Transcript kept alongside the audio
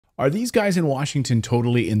Are these guys in Washington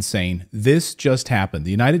totally insane? This just happened.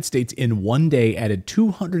 The United States in one day added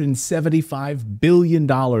 $275 billion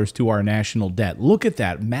to our national debt. Look at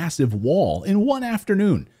that massive wall in one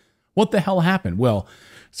afternoon. What the hell happened? Well,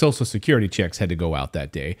 Social Security checks had to go out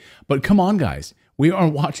that day. But come on, guys. We are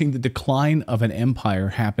watching the decline of an empire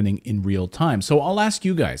happening in real time. So I'll ask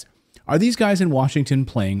you guys, are these guys in Washington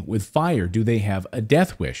playing with fire? Do they have a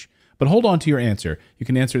death wish? But hold on to your answer. You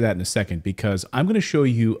can answer that in a second, because I'm going to show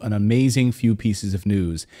you an amazing few pieces of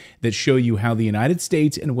news that show you how the United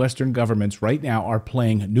States and Western governments right now are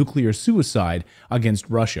playing nuclear suicide against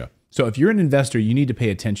Russia. So if you're an investor, you need to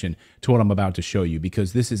pay attention to what I'm about to show you,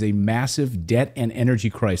 because this is a massive debt and energy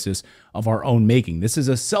crisis of our own making. This is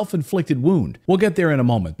a self-inflicted wound. We'll get there in a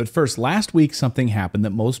moment. But first, last week, something happened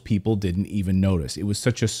that most people didn't even notice. It was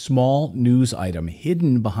such a small news item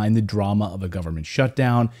hidden behind the drama of a government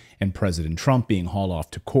shutdown and President Trump being hauled off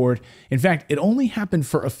to court. In fact, it only happened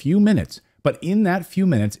for a few minutes. But in that few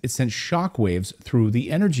minutes, it sent shockwaves through the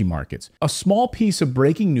energy markets. A small piece of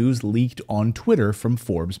breaking news leaked on Twitter from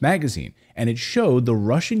Forbes magazine, and it showed the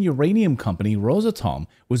Russian uranium company Rosatom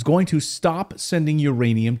was going to stop sending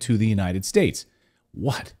uranium to the United States.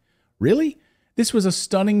 What? Really? This was a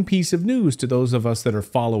stunning piece of news to those of us that are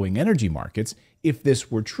following energy markets. If this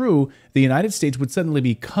were true, the United States would suddenly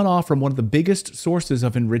be cut off from one of the biggest sources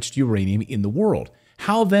of enriched uranium in the world.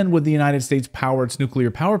 How then would the United States power its nuclear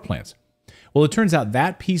power plants? Well, it turns out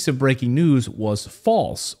that piece of breaking news was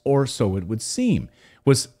false, or so it would seem.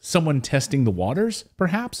 Was someone testing the waters,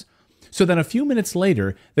 perhaps? So then a few minutes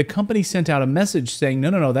later, the company sent out a message saying,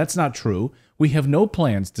 no, that's not true. We have no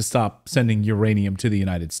plans to stop sending uranium to the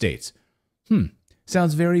United States.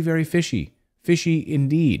 Sounds very, very fishy. Fishy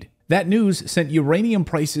indeed. That news sent uranium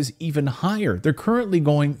prices even higher. They're currently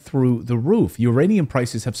going through the roof. Uranium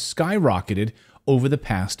prices have skyrocketed over the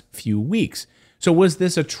past few weeks. So was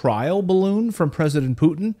this a trial balloon from President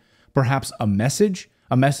Putin? Perhaps a message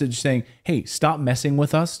saying, hey, stop messing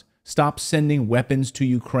with us. Stop sending weapons to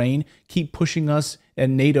Ukraine. Keep pushing us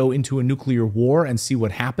and NATO into a nuclear war and see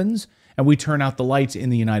what happens. And we turn out the lights in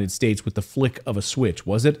the United States with the flick of a switch.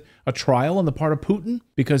 Was it a trial on the part of Putin?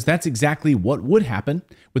 Because that's exactly what would happen.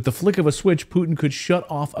 With the flick of a switch, Putin could shut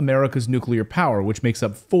off America's nuclear power, which makes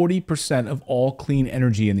up 40% of all clean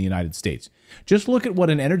energy in the United States. Just look at what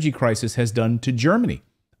an energy crisis has done to Germany,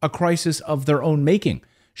 a crisis of their own making,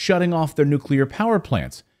 shutting off their nuclear power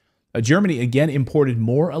plants. Germany, again, imported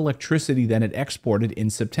more electricity than it exported in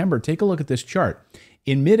September. Take a look at this chart.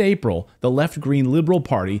 In mid-April, the left-green Liberal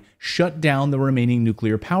Party shut down the remaining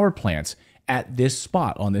nuclear power plants at this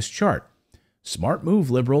spot on this chart. Smart move,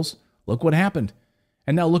 liberals. Look what happened.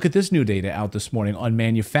 And now look at this new data out this morning on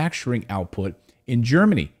manufacturing output in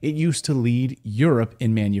Germany. It used to lead Europe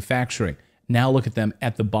in manufacturing. Now look at them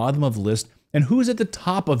at the bottom of the list. And who's at the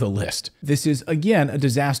top of the list? This is, again, a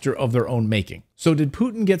disaster of their own making. So did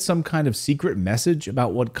Putin get some kind of secret message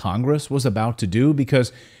about what Congress was about to do?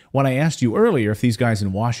 Because when I asked you earlier if these guys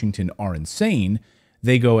in Washington are insane,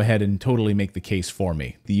 they go ahead and totally make the case for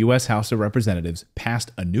me. The U.S. House of Representatives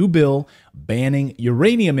passed a new bill banning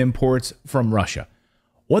uranium imports from Russia.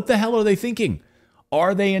 What the hell are they thinking?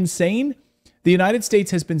 Are they insane? The United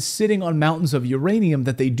States has been sitting on mountains of uranium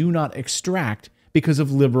that they do not extract because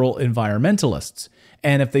of liberal environmentalists.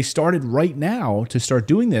 And if they started right now to start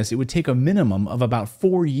doing this, it would take a minimum of about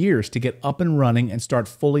 4 years to get up and running and start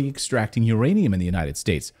fully extracting uranium in the United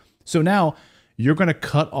States. So now you're going to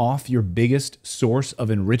cut off your biggest source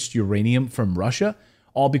of enriched uranium from Russia,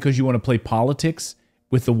 all because you want to play politics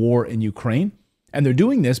with the war in Ukraine. And they're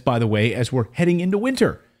doing this, by the way, as we're heading into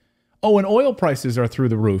winter. Oh, and oil prices are through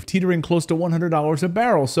the roof, teetering close to $100 a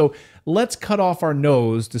barrel. So let's cut off our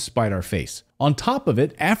nose to spite our face. On top of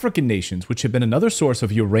it, African nations, which have been another source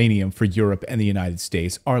of uranium for Europe and the United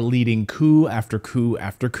States, are leading coup after coup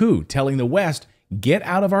after coup, telling the West, get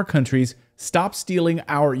out of our countries, stop stealing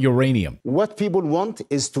our uranium. What people want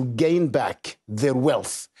is to gain back their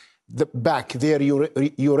wealth, back their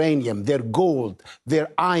uranium, their gold, their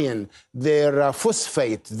iron, their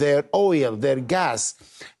phosphate, their oil, their gas.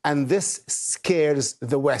 And this scares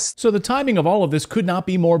the West. So the timing of all of this could not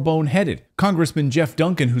be more boneheaded. Congressman Jeff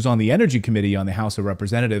Duncan, who's on the Energy Committee on the House of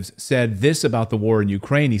Representatives, said this about the war in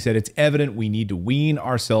Ukraine. He said, it's evident we need to wean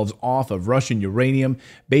ourselves off of Russian uranium,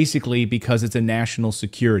 basically because it's a national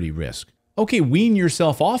security risk. Okay, wean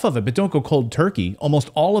yourself off of it, but don't go cold turkey. Almost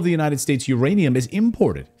all of the United States uranium is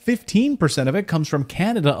imported. 15% of it comes from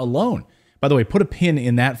Canada alone. By the way, put a pin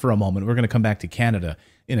in that for a moment. We're going to come back to Canada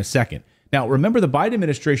in a second. Now, remember the Biden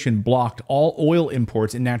administration blocked all oil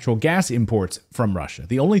imports and natural gas imports from Russia.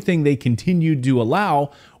 The only thing they continued to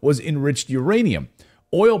allow was enriched uranium.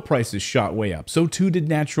 Oil prices shot way up. So too did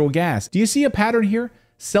natural gas. Do you see a pattern here?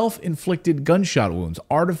 Self-inflicted gunshot wounds,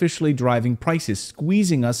 artificially driving prices,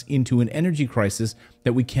 squeezing us into an energy crisis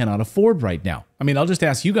that we cannot afford right now. I mean, I'll just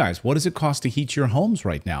ask you guys, what does it cost to heat your homes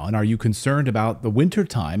right now? And are you concerned about the winter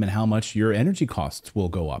time and how much your energy costs will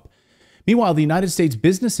go up? Meanwhile, the United States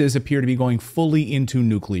businesses appear to be going fully into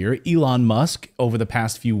nuclear. Elon Musk, over the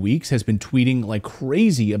past few weeks, has been tweeting like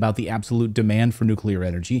crazy about the absolute demand for nuclear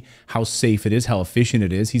energy, how safe it is, how efficient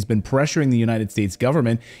it is. He's been pressuring the United States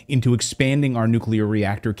government into expanding our nuclear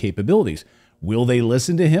reactor capabilities. Will they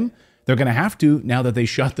listen to him? They're going to have to now that they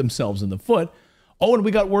shot themselves in the foot. Oh, and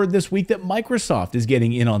we got word this week that Microsoft is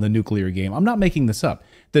getting in on the nuclear game. I'm not making this up.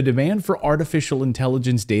 The demand for artificial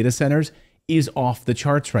intelligence data centers is off the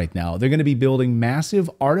charts right now. They're going to be building massive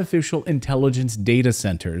artificial intelligence data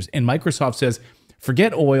centers. And Microsoft says,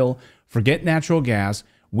 forget oil, forget natural gas.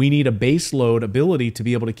 We need a base load ability to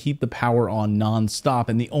be able to keep the power on nonstop.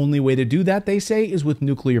 And the only way to do that, they say, is with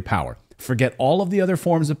nuclear power. Forget all of the other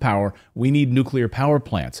forms of power. We need nuclear power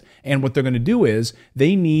plants. And what they're going to do is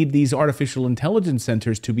they need these artificial intelligence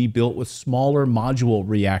centers to be built with smaller module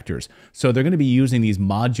reactors. So they're going to be using these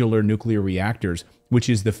modular nuclear reactors, which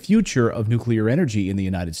is the future of nuclear energy in the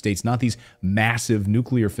United States. Not these massive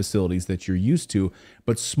nuclear facilities that you're used to,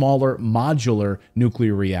 but smaller modular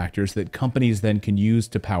nuclear reactors that companies then can use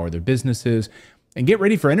to power their businesses. And get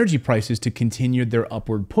ready for energy prices to continue their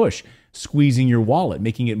upward push, squeezing your wallet,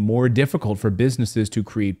 making it more difficult for businesses to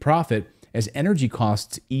create profit as energy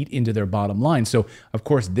costs eat into their bottom line. So, of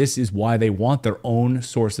course, this is why they want their own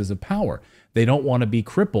sources of power. They don't want to be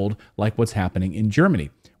crippled like what's happening in Germany,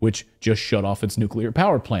 which just shut off its nuclear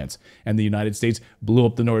power plants. And the United States blew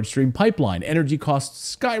up the Nord Stream pipeline. Energy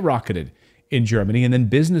costs skyrocketed in Germany, and then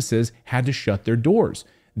businesses had to shut their doors.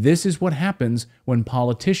 This is what happens when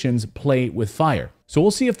politicians play with fire. So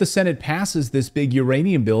we'll see if the Senate passes this big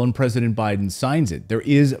uranium bill and President Biden signs it. There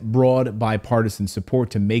is broad bipartisan support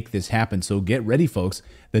to make this happen. So get ready, folks.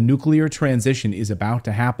 The nuclear transition is about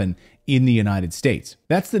to happen in the United States.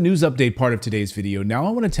 That's the news update part of today's video. Now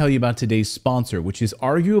I want to tell you about today's sponsor, which is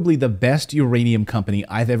arguably the best uranium company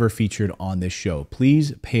I've ever featured on this show.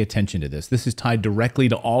 Please pay attention to this. This is tied directly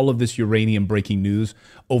to all of this uranium breaking news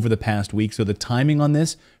over the past week. So the timing on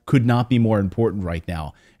this could not be more important right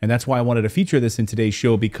now. And that's why I wanted to feature this in today's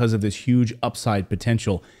show, because of this huge upside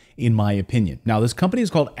potential, in my opinion. Now, this company is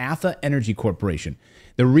called Atha Energy Corporation.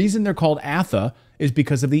 The reason they're called Atha is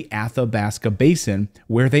because of the Athabasca Basin,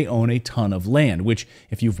 where they own a ton of land, which,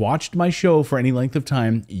 if you've watched my show for any length of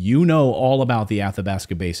time, you know all about the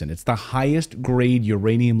Athabasca Basin. It's the highest grade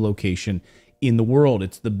uranium location in the world.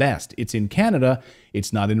 It's the best. It's in Canada.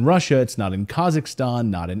 It's not in Russia. It's not in Kazakhstan,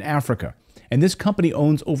 not in Africa. And this company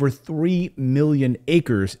owns over 3 million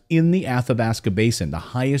acres in the Athabasca Basin, the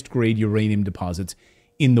highest grade uranium deposits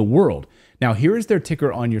in the world. Now, here is their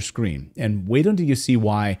ticker on your screen, and wait until you see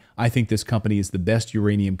why I think this company is the best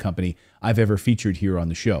uranium company I've ever featured here on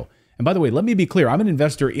the show. And by the way, let me be clear, I'm an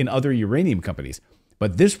investor in other uranium companies,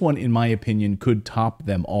 but this one, in my opinion, could top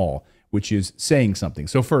them all, which is saying something.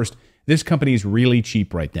 So first, this company is really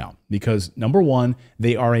cheap right now because, number one,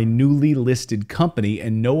 they are a newly listed company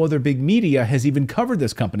and no other big media has even covered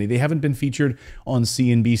this company. They haven't been featured on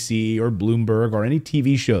CNBC or Bloomberg or any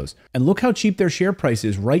TV shows. And look how cheap their share price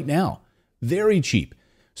is right now. Very cheap.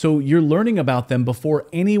 So you're learning about them before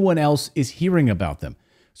anyone else is hearing about them.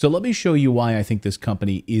 So let me show you why I think this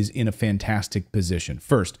company is in a fantastic position.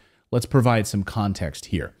 First, let's provide some context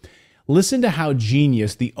here. Listen to how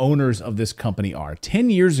genius the owners of this company are. 10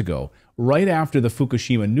 years ago, right after the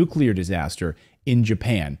Fukushima nuclear disaster in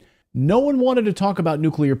Japan, no one wanted to talk about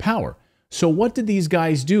nuclear power. So what did these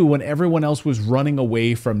guys do when everyone else was running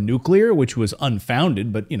away from nuclear, which was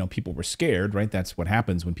unfounded, but people were scared, right? That's what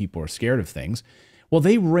happens when people are scared of things. Well,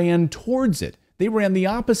 they ran towards it. They ran the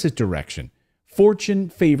opposite direction. Fortune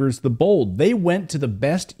favors the bold. They went to the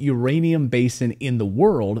best uranium basin in the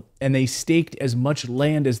world, and they staked as much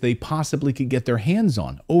land as they possibly could get their hands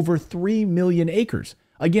on, over 3 million acres.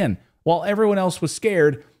 Again, while everyone else was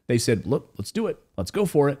scared, they said, look, let's do it. Let's go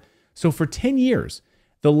for it. So for 10 years,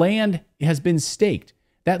 the land has been staked.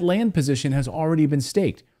 That land position has already been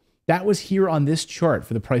staked. That was here on this chart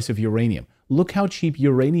for the price of uranium. Look how cheap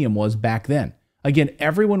uranium was back then. Again,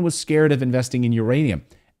 everyone was scared of investing in uranium.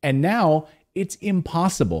 And now it's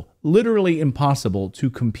impossible, literally impossible, to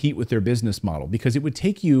compete with their business model because it would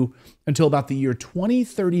take you until about the year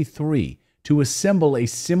 2033 to assemble a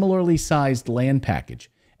similarly sized land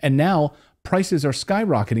package. And now prices are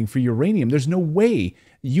skyrocketing for uranium. There's no way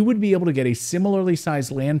you would be able to get a similarly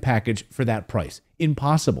sized land package for that price.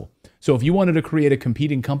 Impossible. So if you wanted to create a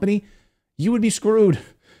competing company, you would be screwed.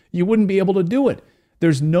 You wouldn't be able to do it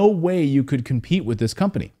There's no way you could compete with this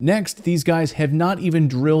company. Next, these guys have not even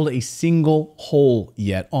drilled a single hole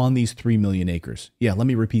yet on these 3 million acres. Yeah, let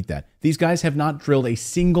me repeat that. These guys have not drilled a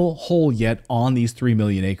single hole yet on these 3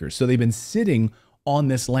 million acres. So they've been sitting on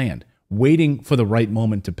this land, waiting for the right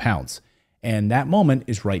moment to pounce. And that moment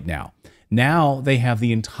is right now. Now they have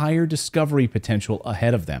the entire discovery potential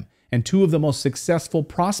ahead of them. And two of the most successful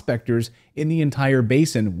prospectors in the entire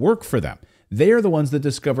basin work for them. They are the ones that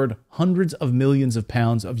discovered hundreds of millions of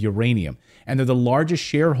pounds of uranium, and they're the largest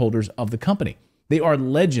shareholders of the company. They are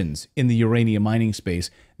legends in the uranium mining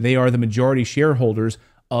space. They are the majority shareholders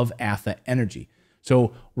of Atha Energy.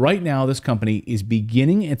 So right now, this company is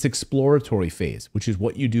beginning its exploratory phase, which is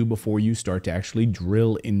what you do before you start to actually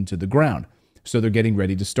drill into the ground. So they're getting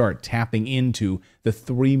ready to start tapping into the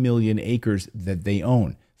 3 million acres that they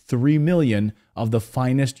own. 3 million of the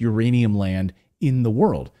finest uranium land in the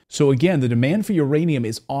world. So again, the demand for uranium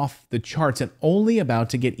is off the charts and only about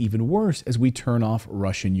to get even worse as we turn off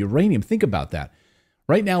Russian uranium. Think about that.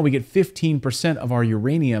 Right now, we get 15% of our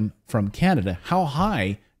uranium from Canada. How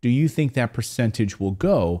high do you think that percentage will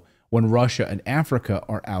go when Russia and Africa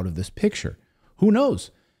are out of this picture? Who knows?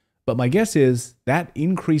 But my guess is that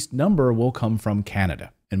increased number will come from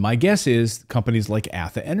Canada. And my guess is companies like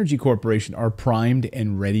Atha Energy Corporation are primed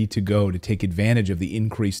and ready to go to take advantage of the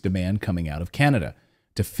increased demand coming out of Canada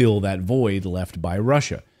to fill that void left by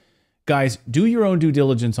Russia. Guys, do your own due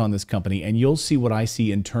diligence on this company and you'll see what I see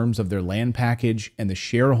in terms of their land package and the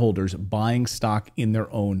shareholders buying stock in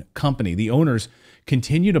their own company. The owners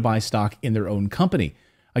continue to buy stock in their own company.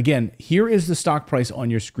 Again, here is the stock price on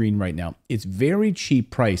your screen right now. It's very cheap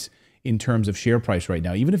price in terms of share price right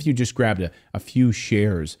now. Even if you just grabbed a few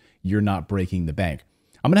shares, you're not breaking the bank.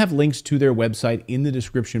 I'm going to have links to their website in the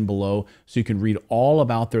description below so you can read all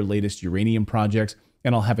about their latest uranium projects,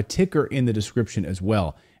 and I'll have a ticker in the description as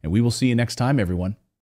well. And we will see you next time, everyone.